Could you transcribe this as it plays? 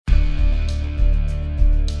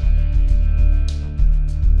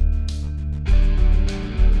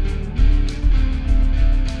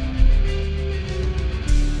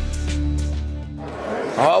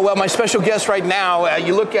Well, my special guest right now,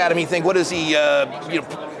 you look at him, you think, what is he,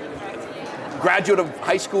 graduate of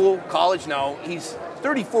high school, college? No, he's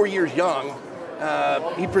 34 years young.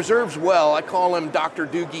 He preserves well. I call him Dr.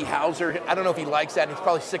 Doogie Howser. I don't know if he likes that. He's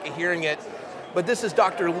probably sick of hearing it. But this is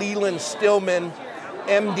Dr. Leland Stillman,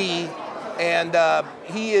 MD. And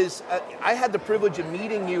he is, I had the privilege of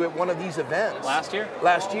meeting you at one of these events. Last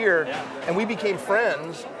year, yeah. And we became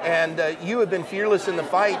friends. And you have been fearless in the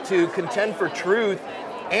fight to contend for truth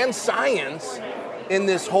and science in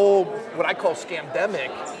this whole, what I call scamdemic.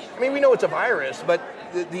 I mean, we know it's a virus, but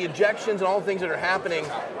the injections and all the things that are happening.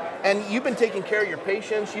 And you've been taking care of your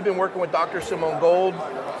patients. You've been working with Dr. Simone Gold.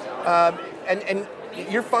 And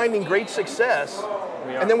you're finding great success.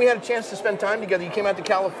 And then we had a chance to spend time together. You came out to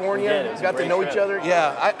California, got to know each other.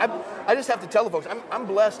 Yeah, I just have to tell the folks, I'm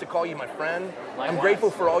blessed to call you my friend. Likewise. I'm grateful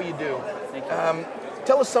for all you do. Thank you.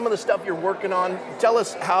 Tell us some of the stuff you're working on. Tell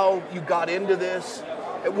us how you got into this.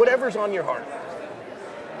 Whatever's on your heart.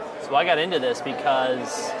 So I got into this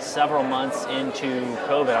because several months into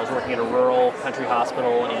COVID, I was working at a rural country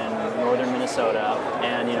hospital in northern Minnesota,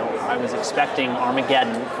 and I was expecting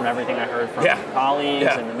Armageddon from everything I heard from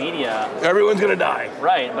colleagues and the media. Everyone's gonna die.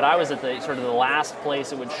 Right, but I was at the sort of the last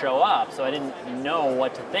place it would show up, so I didn't know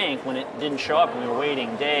what to think when it didn't show up, and we were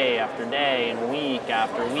waiting day after day and week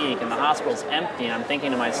after week, and the hospital's empty, and I'm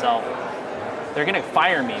thinking to myself, they're going to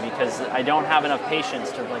fire me because I don't have enough patients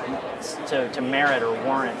to merit or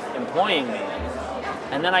warrant employing me.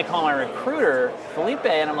 And then I call my recruiter, Felipe,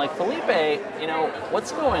 and I'm like, Felipe,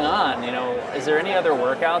 what's going on? Is there any other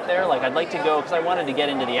work out there? Like, I'd like to go, because I wanted to get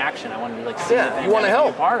into the action. I wanted to see the you want to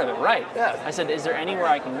help. Be a part of it, right? Yeah. I said, is there anywhere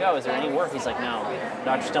I can go? Is there any work? He's like, no,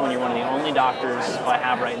 Dr. Stillman, you're one of the only doctors I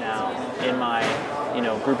have right now in my,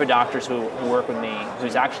 group of doctors who work with me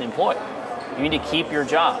who's actually employed. You need to keep your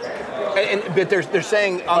job. But they're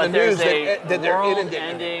saying on the news that they're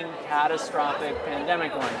world-ending, catastrophic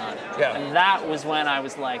pandemic going on. Yeah. And that was when I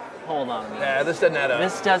was like, hold on a minute. Yeah, this doesn't add up.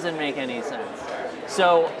 This doesn't make any sense.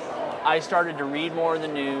 So I started to read more in the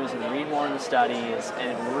news and read more in the studies,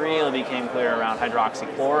 and it really became clear around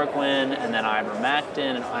hydroxychloroquine and then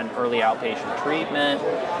ivermectin and early outpatient treatment,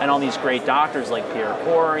 and all these great doctors like Pierre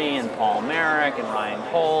Corey and Paul Merrick and Ryan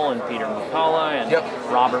Cole and Peter McCullough and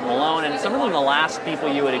Robert Malone, and some of them the last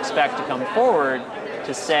people you would expect to come forward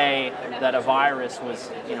to say that a virus was,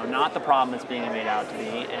 not the problem it's being made out to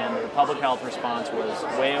be, and the public health response was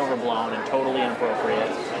way overblown and totally inappropriate,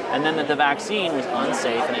 and then that the vaccine was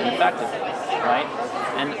unsafe and ineffective, right?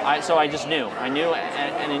 And so I just knew. I knew,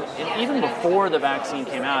 and even before the vaccine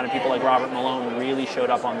came out and people like Robert Malone really showed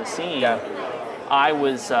up on the scene,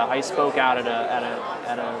 I spoke out at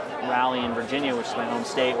a rally in Virginia, which is my home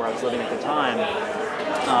state where I was living at the time,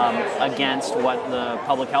 against what the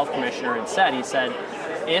public health commissioner had said. He said,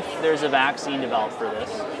 if there's a vaccine developed for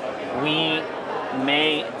this, we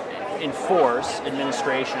may enforce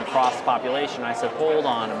administration across the population. I said, hold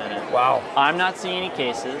on a minute. Wow. I'm not seeing any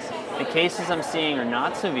cases. The cases I'm seeing are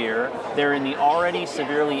not severe. They're in the already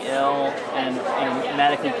severely ill and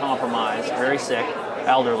medically compromised, very sick,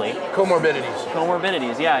 elderly.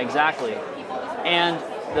 Comorbidities, yeah, exactly. And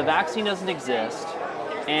the vaccine doesn't exist.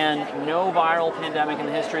 And no viral pandemic in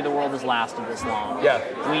the history of the world has lasted this long. Yeah.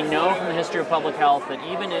 We know from the history of public health that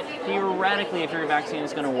even theoretically, if your vaccine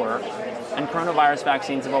is going to work, and coronavirus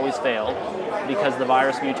vaccines have always failed because the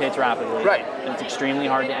virus mutates rapidly. Right. And it's extremely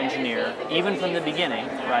hard to engineer, even from the beginning,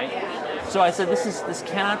 right? So I said, this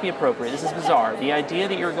cannot be appropriate. This is bizarre. The idea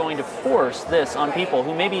that you're going to force this on people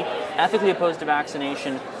who may be ethically opposed to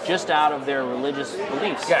vaccination just out of their religious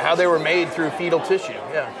beliefs. Yeah, how they were made through fetal tissue.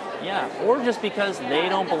 Yeah, or just because they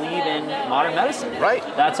don't believe in modern medicine. Right.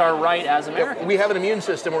 That's our right as Americans. We have an immune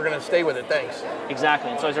system, we're going to stay with it, thanks.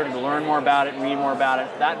 Exactly, and so I started to learn more about it, read more about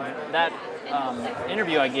it. That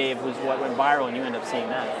interview I gave was what went viral, and you end up seeing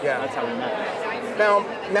that. Yeah. That's how we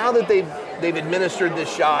met. Now that they've administered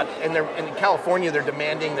this shot, and in California they're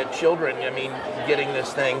demanding that children, getting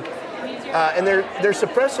this thing, and they're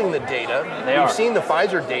suppressing the data. We've seen the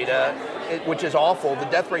Pfizer data, which is awful. The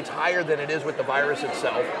death rate's higher than it is with the virus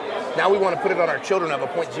itself. Now we want to put it on our children, have a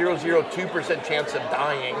 0.002% chance of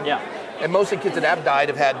dying. Yeah. And most of the kids that have died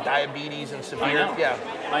have had diabetes and severe.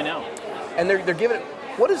 I know. And they're giving it.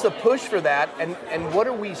 What is the push for that? And what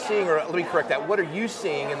are we seeing? Or let me correct that. What are you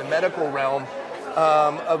seeing in the medical realm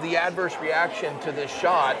of the adverse reaction to this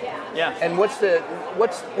shot? Yeah. And what's the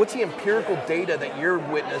empirical data that you're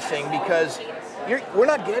witnessing? Because we're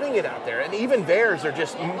not getting it out there, and even VAERS are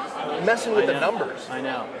just messing with the numbers. I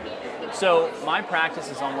know. So my practice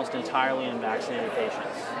is almost entirely in vaccinated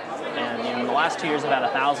patients, and in the last 2 years, I've had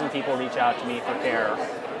 1,000 people reach out to me for care,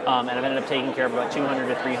 and I've ended up taking care of about 200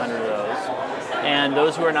 to 300 of those. And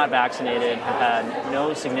those who are not vaccinated have had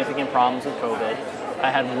no significant problems with COVID. I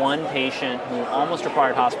had one patient who almost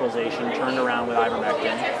required hospitalization, turned around with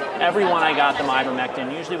ivermectin. Everyone I got them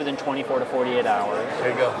ivermectin, usually within 24 to 48 hours. There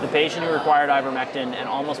you go. The patient who required ivermectin and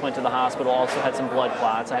almost went to the hospital also had some blood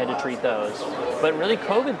clots. I had to treat those. But really,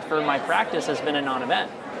 COVID for my practice has been a non-event.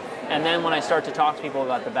 And then when I start to talk to people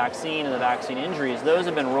about the vaccine and the vaccine injuries, those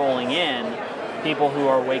have been rolling in. People who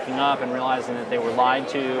are waking up and realizing that they were lied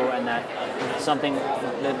to and that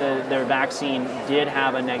their vaccine did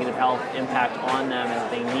have a negative health impact on them and that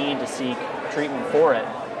they need to seek treatment for it.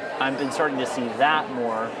 I've been starting to see that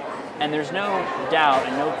more. And there's no doubt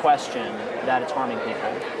and no question that it's harming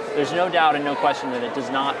people. There's no doubt and no question that it does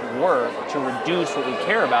not work to reduce what we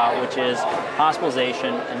care about, which is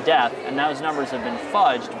hospitalization and death. And those numbers have been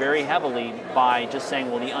fudged very heavily by just saying,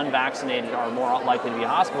 well, the unvaccinated are more likely to be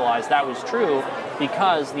hospitalized. That was true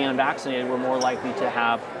because the unvaccinated were more likely to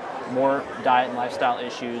have more diet and lifestyle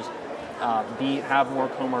issues, have more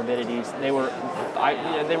comorbidities. They were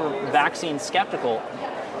vaccine skeptical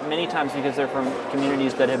many times because they're from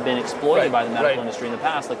communities that have been exploited by the medical industry in the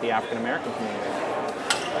past, like the African American community.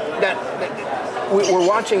 We're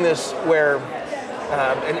watching this where,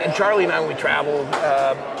 and Charlie and I, when we travel,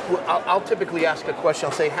 I'll typically ask a question.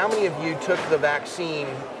 I'll say, how many of you took the vaccine?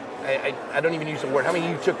 I don't even use the word. How many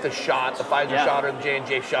of you took the shot, the Pfizer shot or the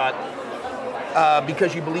J&J shot,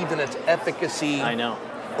 because you believed in its efficacy? I know.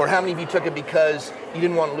 Or how many of you took it because you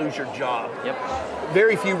didn't want to lose your job? Yep.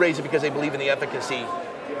 Very few raise it because they believe in the efficacy.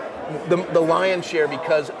 The lion's share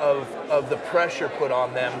because of the pressure put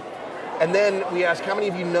on them. And then we ask, how many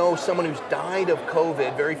of you know someone who's died of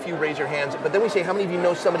COVID? Very few raise their hands. But then we say, how many of you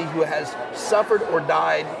know somebody who has suffered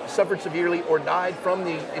severely or died from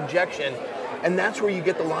the injection? And that's where you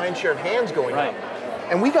get the lion's share of hands going up.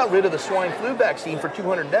 And we got rid of the swine flu vaccine for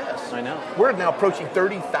 200 deaths. I know. We're now approaching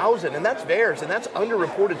 30,000, and that's VAERS, and that's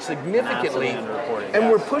underreported significantly.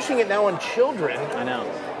 And we're pushing it now on children. I know.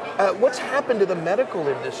 What's happened to the medical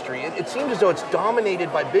industry? It seems as though it's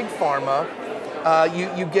dominated by big pharma.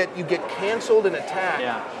 You get canceled and attacked.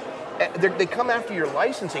 Yeah. They come after your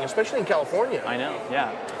licensing, especially in California. I know.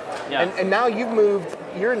 Yeah. And now you've moved.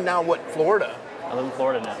 You're in now what? Florida. I live in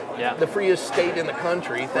Florida now. Yeah. The freest state in the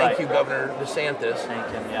country. Thank you, Governor DeSantis.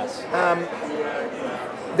 Thank him. Yes.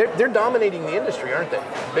 They're dominating the industry, aren't they?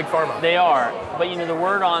 Big pharma. They are. But the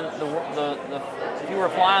word on the if you were a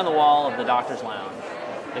fly on the wall of the doctor's lounge,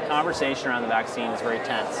 the conversation around the vaccine is very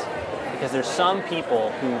tense. Because there's some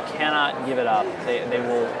people who cannot give it up. They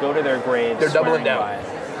will go to their graves. They're doubling down. By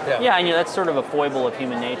it. Yeah, and that's sort of a foible of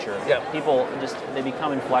human nature. Yeah. People they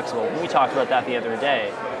become inflexible. We talked about that the other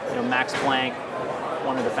day. Max Planck,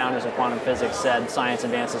 one of the founders of quantum physics, said science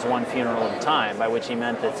advances one funeral at a time, by which he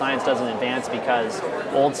meant that science doesn't advance because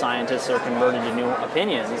old scientists are converted to new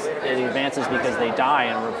opinions. It advances because they die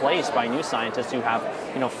and are replaced by new scientists who have,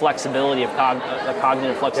 flexibility of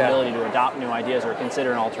cognitive flexibility to adopt new ideas or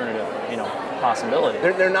consider an alternative, possibility.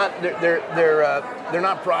 They're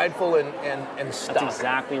not prideful and stuck. That's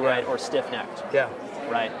exactly right, or stiff-necked. Yeah.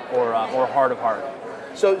 Right, or hard of heart.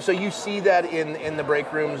 So you see that in the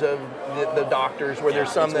break rooms of the doctors, where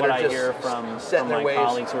there's some that are just I hear from their ways.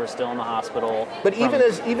 Colleagues who are still in the hospital. But even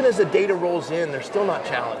as the data rolls in, they're still not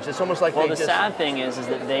challenged. It's almost like the sad thing is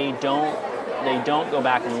that they don't go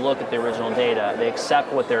back and look at the original data. They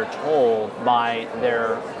accept what they're told by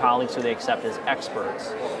their colleagues who they accept as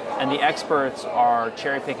experts, and the experts are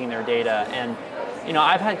cherry picking their data. And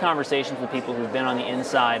I've had conversations with people who've been on the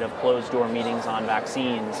inside of closed-door meetings on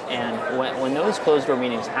vaccines, and when those closed-door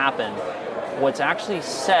meetings happen, what's actually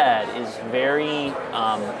said is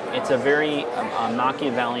it's a very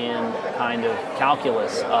Machiavellian kind of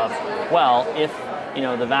calculus of, well, if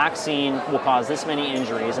the vaccine will cause this many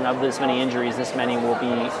injuries, and of this many injuries, this many will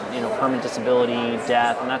be permanent disability,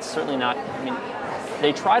 death, and that's certainly not.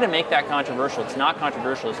 They try to make that controversial. It's not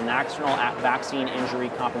controversial. It's a National Vaccine Injury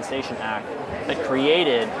Compensation Act that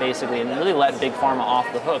created, basically, and really let Big Pharma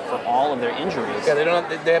off the hook for all of their injuries. Yeah,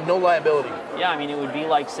 they have no liability. Yeah, it would be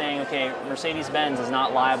like saying, okay, Mercedes-Benz is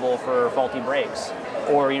not liable for faulty brakes.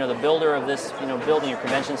 Or, the builder of this, building or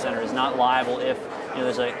convention center is not liable if,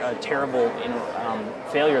 there's a terrible,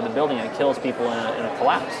 failure of the building and it kills people in a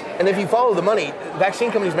collapse. And if you follow the money, vaccine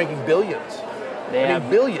companies making billions. They have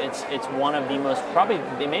billions. It's one of the most,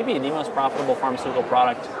 they may be the most profitable pharmaceutical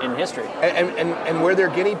product in history. And we're their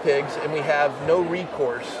guinea pigs, and we have no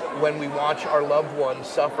recourse when we watch our loved ones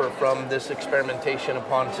suffer from this experimentation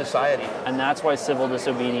upon society. And that's why civil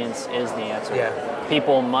disobedience is the answer. Yeah.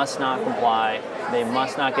 People must not comply. They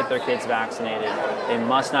must not get their kids vaccinated. They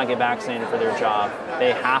must not get vaccinated for their job.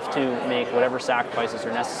 They have to make whatever sacrifices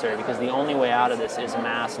are necessary because the only way out of this is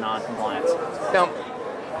mass non-compliance. Now,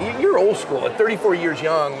 you're old school. At 34 years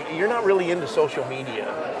young, you're not really into social media.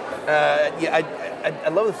 I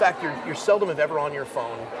love the fact you're seldom if ever on your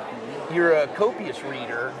phone. You're a copious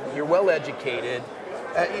reader. You're well educated.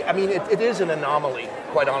 I mean, it is an anomaly,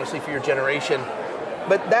 quite honestly, for your generation.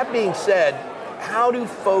 But that being said, how do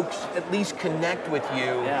folks at least connect with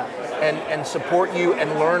you and support you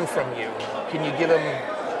and learn from you? Can you give them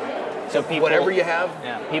whatever you have?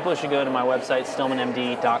 Yeah, people should go to my website,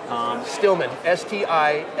 stillmanmd.com. Stillman,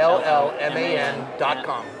 STILLMAN.com.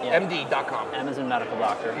 MD.com. M as in medical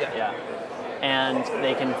doctor. Yeah. And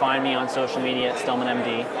they can find me on social media at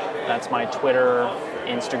StillmanMD. That's my Twitter,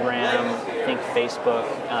 Instagram, I think Facebook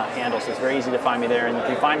handle. So it's very easy to find me there. And if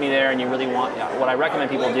you find me there and you really want, what I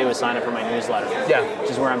recommend people do is sign up for my newsletter. Yeah.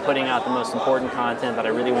 Which is where I'm putting out the most important content that I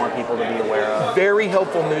really want people to be aware of. Very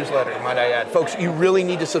helpful newsletter, might I add. Folks, you really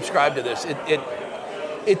need to subscribe to this.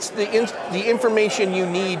 It's the information you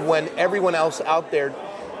need when everyone else out there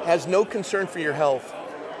has no concern for your health.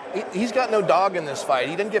 He's got no dog in this fight.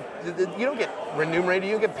 You don't get remunerated,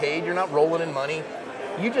 you don't get paid, you're not rolling in money.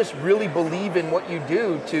 You just really believe in what you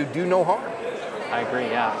do to do no harm. I agree,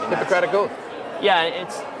 yeah. Hippocratic oath. Yeah,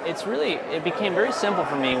 it became very simple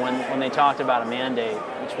for me when they talked about a mandate,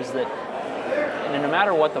 which was that no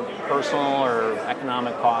matter what the personal or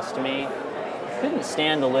economic cost to me, I couldn't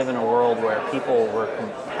stand to live in a world where people were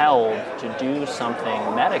compelled to do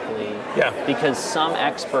something medically because some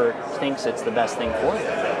expert thinks it's the best thing for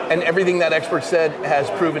them. And everything that expert said has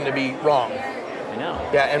proven to be wrong. I know.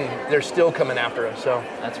 Yeah, and they're still coming after us. So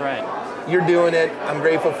that's right. You're doing it. I'm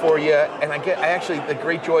grateful for you. And the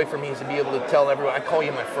great joy for me is to be able to tell everyone, I call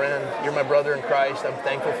you my friend. You're my brother in Christ. I'm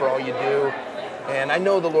thankful for all you do. And I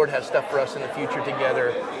know the Lord has stuff for us in the future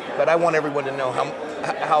together. But I want everyone to know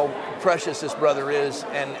how precious this brother is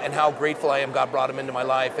and how grateful I am God brought him into my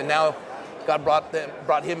life. And now God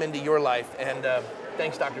brought him into your life. And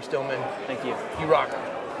thanks, Dr. Stillman. Thank you. You rock.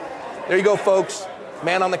 There you go, folks.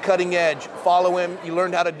 Man on the cutting edge. Follow him. You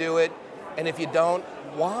learned how to do it. And if you don't,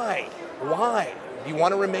 why? Why? Do you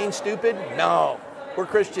want to remain stupid? No. We're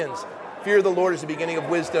Christians. Fear of the Lord is the beginning of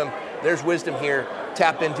wisdom. There's wisdom here.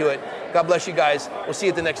 Tap into it. God bless you guys. We'll see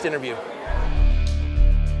you at the next interview.